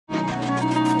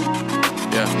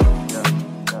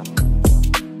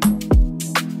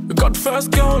Got the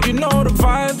first girl, you know the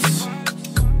vibes.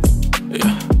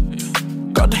 Yeah.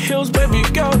 Got the heels, baby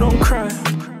girl, don't cry.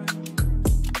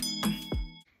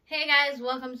 Hey guys,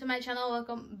 welcome to my channel.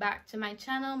 Welcome back to my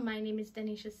channel. My name is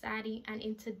Denisha, and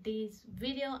in today's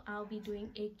video I'll be doing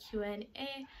a Q&A.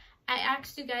 I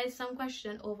asked you guys some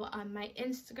question over on my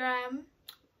Instagram,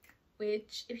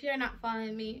 which if you're not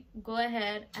following me, go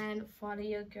ahead and follow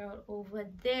your girl over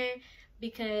there,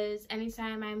 because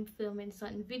anytime I'm filming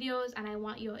certain videos and I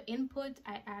want your input,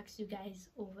 I ask you guys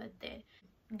over there.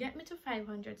 Get me to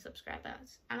 500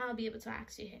 subscribers and I'll be able to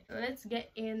ask you here. Let's get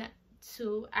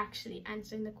into actually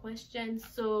answering the questions.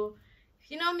 So if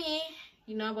you know me,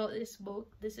 you know about this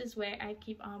book. This is where I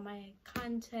keep all my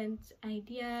content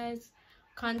ideas,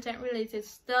 content related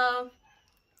stuff.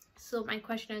 So my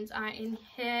questions are in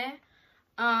here.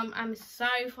 I'm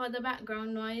sorry for the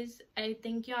background noise. I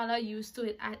think y'all are used to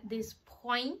it at this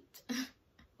point.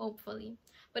 Hopefully.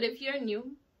 But if you're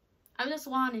new, I'm just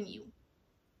warning you.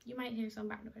 You might hear some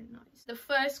background noise. The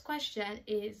first question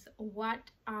is,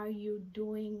 what are you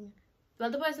doing?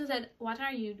 Well, the person said, what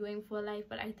are you doing for life?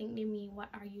 But I think they mean, what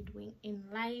are you doing in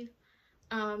life?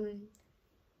 I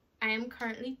am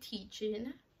currently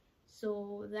teaching.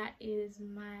 So that is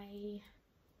my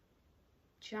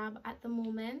job at the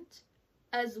moment,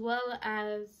 as well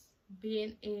as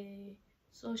being a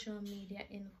social media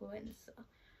influencer.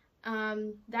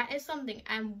 That is something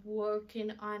I'm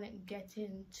working on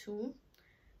getting to.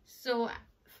 So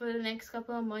for the next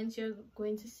couple of months, you're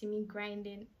going to see me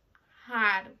grinding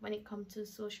hard when it comes to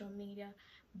social media,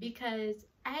 because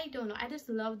I don't know, I just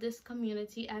love this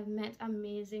community. I've met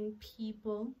amazing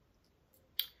people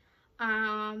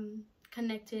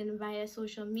connecting via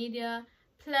social media,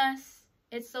 plus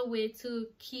it's a way to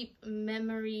keep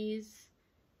memories,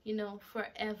 you know,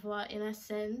 forever in a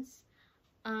sense.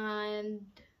 And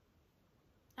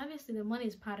obviously the money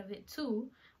is part of it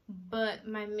too, but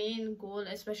my main goal,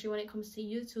 especially when it comes to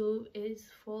YouTube, is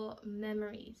for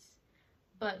memories.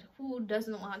 But who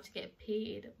doesn't want to get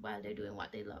paid while they're doing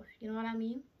what they love? You know what I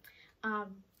mean?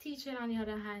 Teaching, on the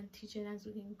other hand, teaching has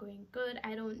been going good.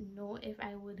 I don't know if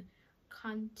I would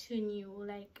continue,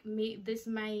 like, make this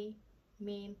my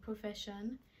main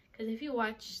profession, because if you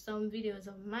watch some videos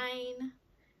of mine,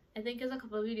 I think it's a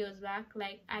couple of videos back,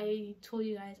 like I told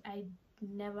you guys I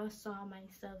never saw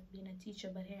myself being a teacher,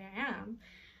 but here I am.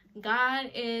 God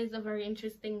is a very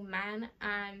interesting man,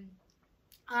 and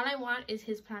all I want is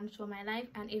his plan for my life,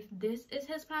 and if this is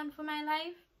his plan for my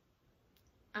life,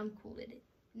 I'm cool with it.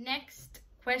 Next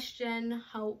question,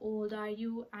 how old are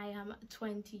you? I am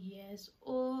 20 years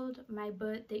old. My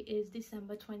birthday is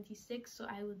December 26th, so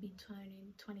I will be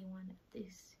turning 21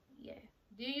 this year.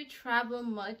 Do you travel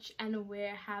much, and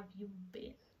where have you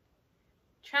been?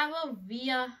 Travel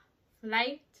via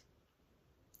flight?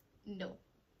 No,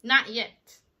 not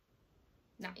yet.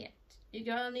 Not yet. Your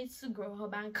girl needs to grow her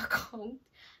bank account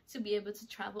to be able to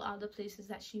travel all the places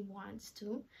that she wants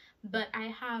to. But I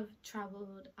have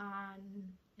traveled on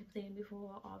a plane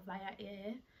before, or via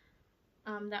air.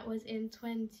 That was in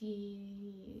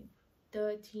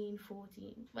 2013,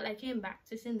 14. Well, I came back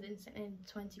to St. Vincent in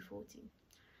 2014.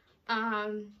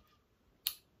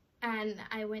 And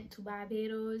I went to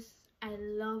Barbados. I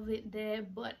love it there,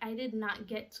 but I did not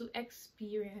get to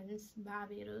experience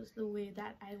Barbados the way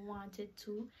that I wanted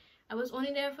to. I was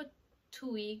only there for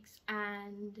 2 weeks,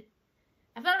 and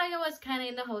I felt like I was kind of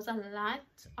in the house a lot.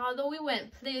 Although we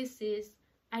went places,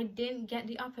 I didn't get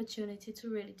the opportunity to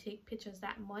really take pictures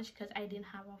that much, because I didn't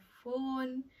have a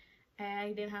phone,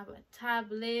 I didn't have a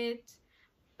tablet.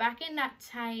 Back in that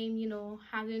time, you know,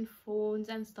 having phones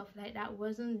and stuff like that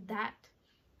wasn't that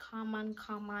common.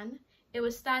 It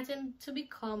was starting to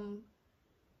become,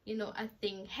 you know, a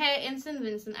thing here in St.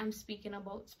 Vincent. I'm speaking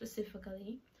about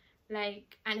specifically,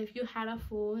 like, and if you had a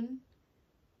phone,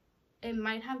 it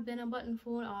might have been a button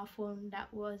phone or a phone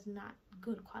that was not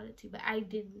good quality, but I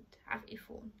didn't have a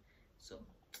phone. So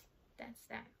that's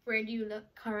that. Where do you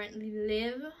currently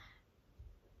live?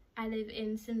 I live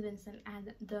in St. Vincent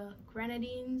and the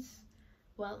Grenadines.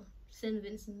 Well, St.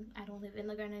 Vincent, I don't live in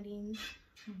the Grenadines,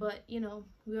 but you know,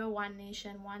 we're one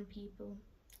nation, one people.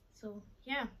 So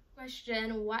yeah.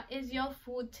 Question, what is your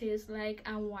food taste like,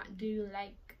 and what do you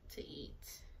like to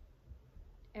eat?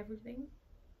 Everything.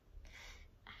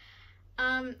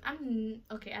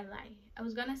 Okay, I lie. I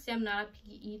was gonna say I'm not a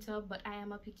picky eater, but I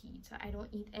am a picky eater. I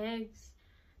don't eat eggs.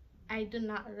 I do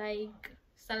not like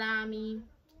salami.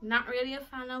 Not really a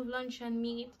fan of luncheon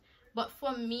meat, but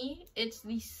for me, it's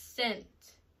the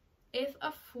scent. If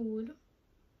a food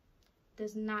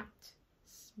does not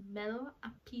smell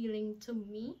appealing to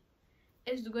me,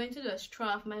 It's going to just throw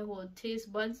off my whole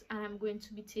taste buds, and I'm going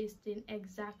to be tasting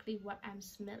exactly what I'm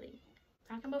smelling.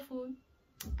 Talking about food,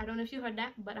 I don't know if you heard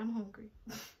that, but I'm hungry.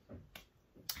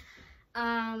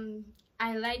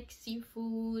 I like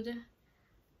seafood,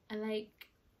 I like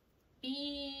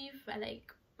beef, I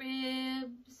like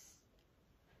ribs.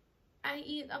 I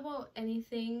eat about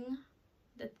anything.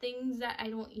 The things that I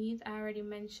don't eat, I already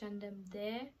mentioned them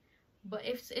there. But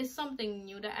if it's something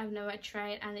new that I've never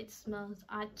tried and it smells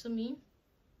odd to me,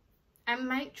 I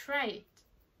might try it.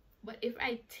 But if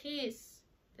I taste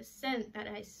the scent that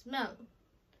I smell,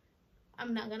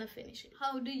 I'm not gonna finish it.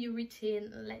 How do you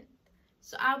retain length?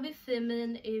 So I'll be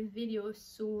filming a video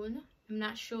soon. I'm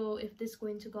not sure if this is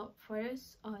going to go up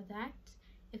first or that.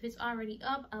 If it's already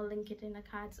up, I'll link it in the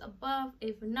cards above.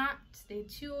 If not, stay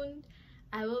tuned.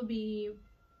 I will be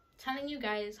telling you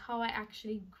guys how I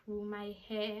actually grew my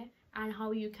hair and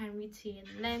how you can retain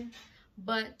length.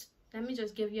 But let me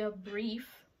just give you a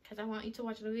brief, because I want you to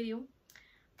watch the video.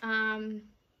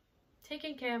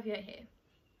 Taking care of your hair,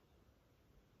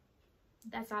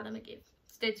 that's all I'm gonna give.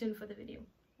 Stay tuned for the video.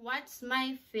 What's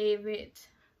my favorite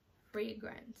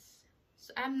fragrance?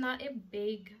 So I'm not a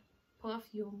big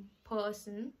perfume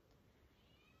person.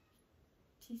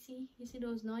 You see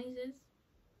those noises?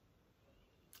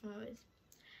 Anyways,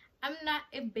 I'm not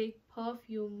a big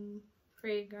perfume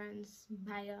fragrance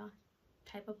buyer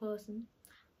type of person,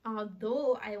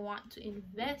 although I want to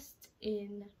invest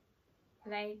in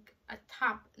like a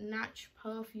top-notch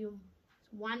perfume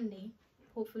one day,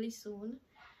 hopefully soon.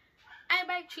 I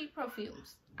buy cheap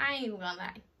perfumes, I ain't gonna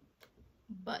lie,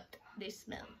 but they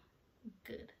smell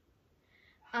good.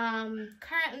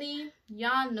 Currently,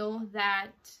 y'all know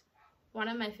that one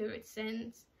of my favorite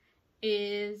scents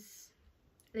is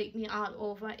Lick Me All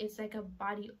Over. It's like a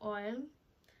body oil.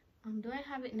 Do I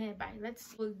have it nearby? Let's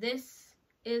see. So this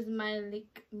is my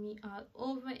Lick Me All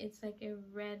Over. It's like a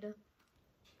red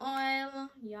oil.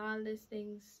 Y'all, this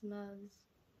thing smells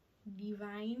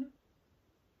divine.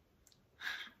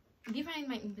 Divine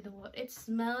might be the word. It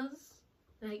smells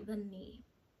like the name.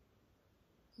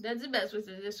 That's the best way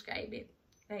to describe it.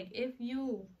 Like, if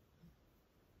you,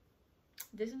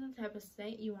 this is the type of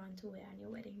scent you want to wear on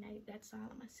your wedding night. That's all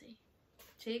I'm gonna say.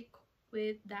 Take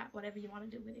with that whatever you want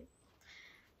to do with it.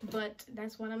 But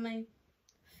that's one of my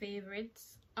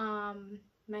favorites.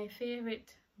 My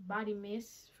favorite body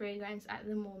mist fragrance at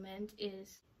the moment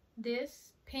is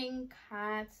this Pink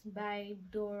Hearts by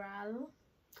Doral.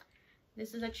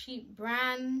 This is a cheap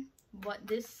brand, but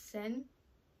this scent,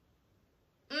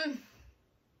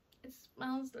 it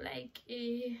smells like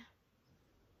a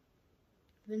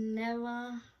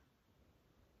vanilla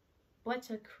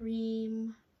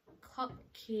buttercream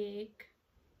cupcake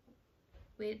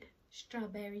with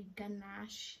strawberry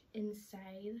ganache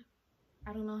inside.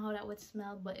 I don't know how that would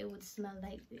smell, but it would smell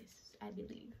like this, I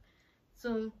believe.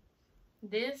 So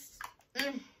this,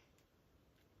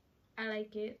 I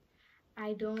like it.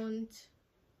 I don't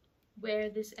wear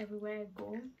this everywhere I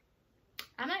go.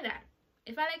 I'm like that.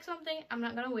 If I like something, I'm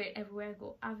not gonna wear it everywhere I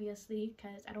go, obviously,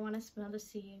 because I don't want to smell the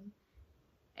same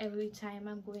every time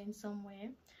I'm going somewhere.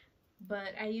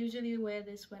 But I usually wear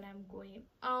this when I'm going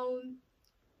out,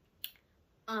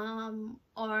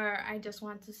 or I just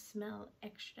want to smell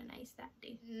extra nice that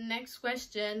day. Next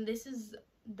question. This is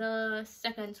the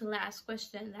second to last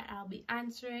question that I'll be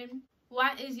answering.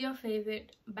 What is your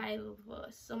favorite Bible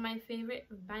verse? So my favorite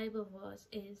Bible verse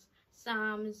is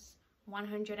Psalms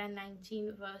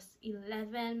 119 verse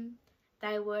 11.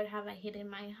 Thy word have I hid in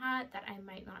my heart, that I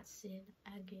might not sin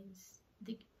against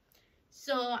thee.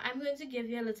 So I'm going to give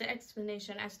you a little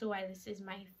explanation as to why this is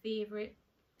my favorite.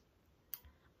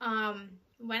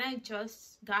 When I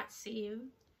just got saved,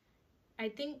 I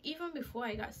think even before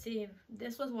I got saved,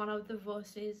 this was one of the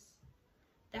verses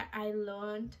that I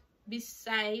learned,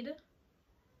 beside,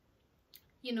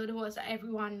 you know, the verse that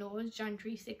everyone knows, John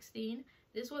 3:16.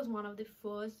 This was one of the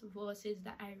first verses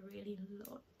that I really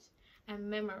learned and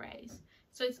memorized.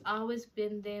 So it's always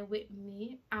been there with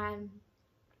me, and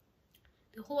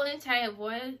the whole entire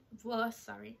verse,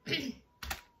 sorry.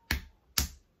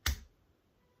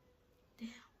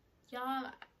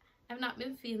 Y'all, I've not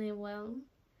been feeling well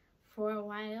for a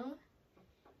while,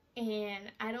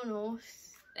 and I don't know,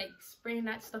 like spraying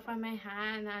that stuff on my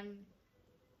hand and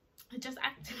just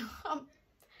acting up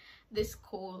this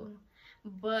cold.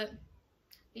 But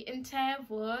the entire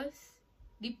verse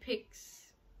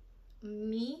depicts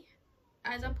me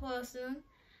as a person,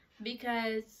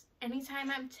 because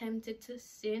anytime I'm tempted to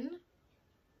sin,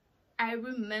 I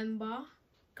remember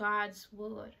God's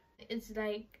word. It's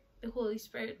like the Holy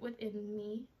Spirit within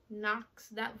me knocks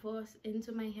that verse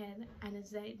into my head, and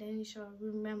it's like, Denisha,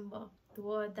 remember the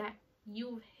word that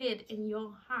you've hid in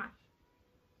your heart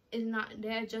is not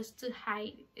there just to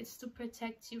hide. It's to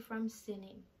protect you from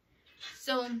sinning.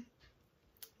 So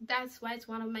that's why it's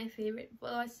one of my favorite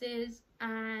verses.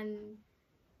 And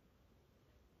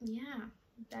yeah,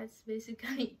 that's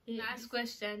basically it. Last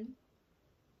question.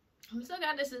 I'm so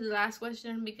glad this is the last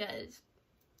question because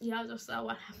y'all just saw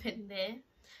what happened there.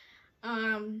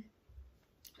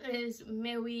 Is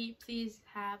may we please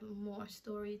have more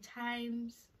story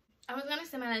times? I was gonna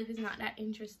say my life is not that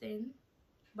interesting,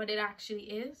 but it actually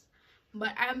is.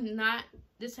 But I'm not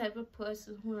the type of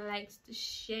person who likes to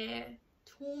share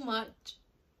too much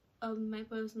of my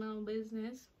personal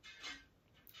business.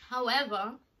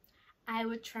 However, I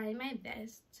would try my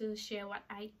best to share what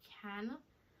I can.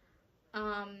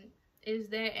 Is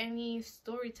there any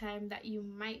story time that you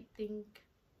might think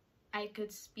I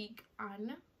could speak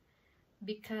on?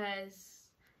 Because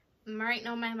right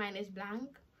now my mind is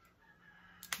blank.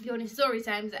 The only story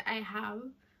times that I have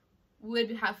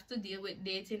would have to deal with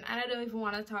dating, and I don't even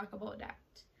want to talk about that.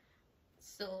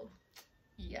 So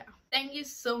yeah, thank you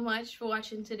so much for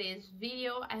watching today's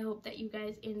video. I hope that you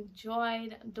guys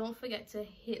enjoyed. Don't forget to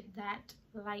hit that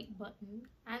like button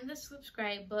and the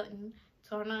subscribe button.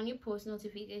 Turn on your post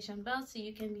notification bell so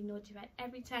you can be notified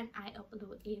every time I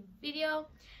upload a video.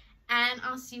 And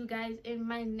I'll see you guys in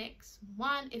my next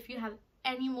one. If you have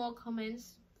any more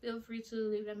comments, feel free to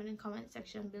leave them in the comment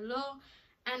section below,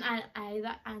 and I'll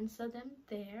either answer them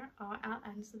there or I'll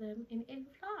answer them in a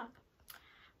vlog.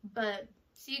 But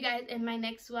see you guys in my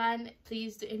next one.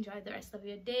 Please do enjoy the rest of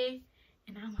your day,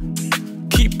 and I'm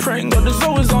out. Keep praying, God is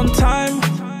always on time.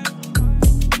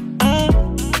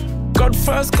 God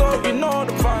first, God, you know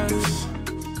the vibes.